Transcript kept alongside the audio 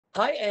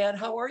Hi, Ann.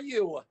 How are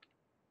you?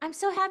 I'm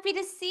so happy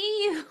to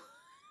see you.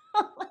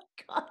 Oh my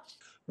gosh.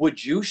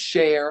 Would you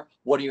share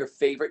one of your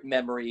favorite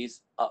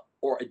memories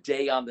or a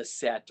day on the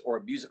set or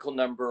a musical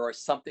number or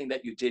something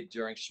that you did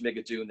during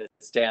Schmigadoon that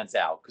stands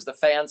out? Because the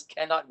fans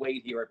cannot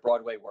wait here at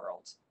Broadway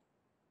World.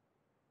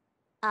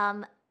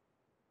 Um,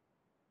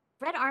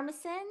 Fred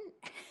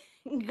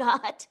Armisen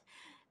got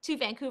to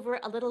Vancouver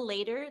a little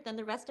later than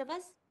the rest of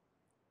us.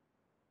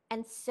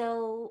 And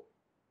so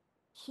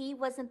he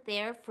wasn't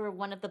there for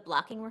one of the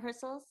blocking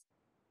rehearsals.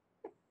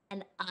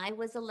 And I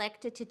was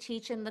elected to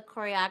teach him the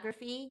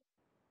choreography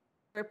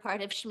for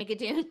part of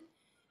Schmigadoon.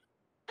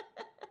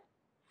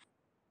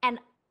 And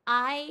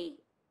I,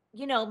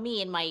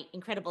 me and my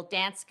incredible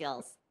dance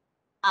skills.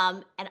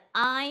 And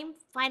I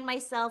find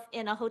myself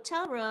in a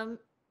hotel room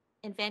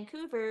in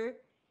Vancouver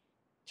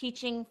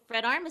teaching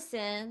Fred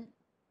Armisen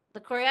the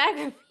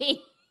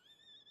choreography.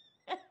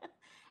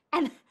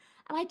 and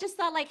I just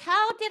thought, like,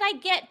 how did I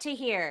get to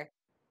here?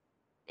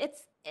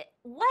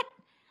 What?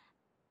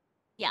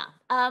 Yeah.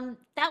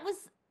 That was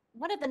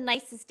one of the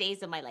nicest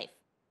days of my life.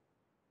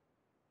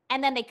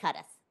 And then they cut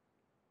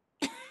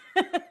us.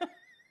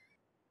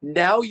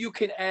 Now you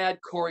can add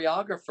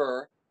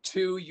choreographer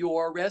to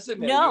your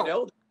resume. You No,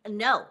 know,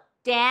 no,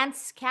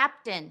 dance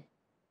captain.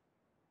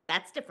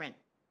 That's different.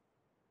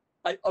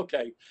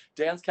 okay,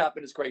 dance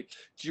captain is great.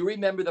 Do you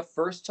remember the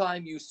first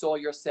time you saw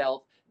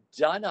yourself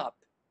done up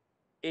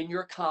in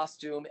your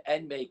costume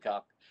and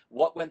makeup?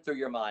 What went through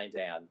your mind,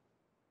 Ann?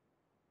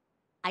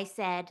 I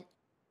said,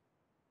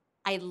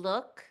 I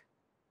look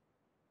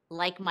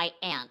like my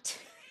aunt.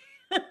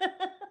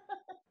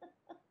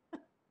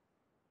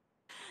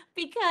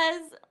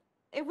 Because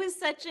it was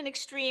such an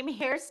extreme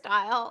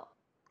hairstyle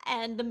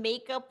and the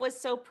makeup was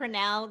so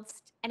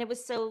pronounced and it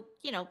was so,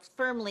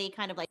 firmly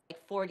kind of like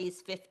 40s,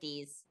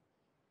 50s.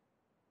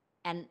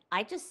 And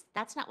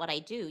that's not what I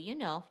do. You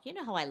know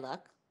how I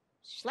look,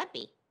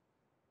 schleppy.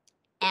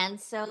 And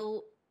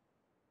so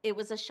it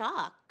was a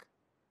shock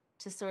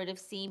to sort of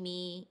see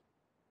me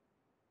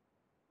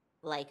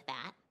like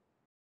that.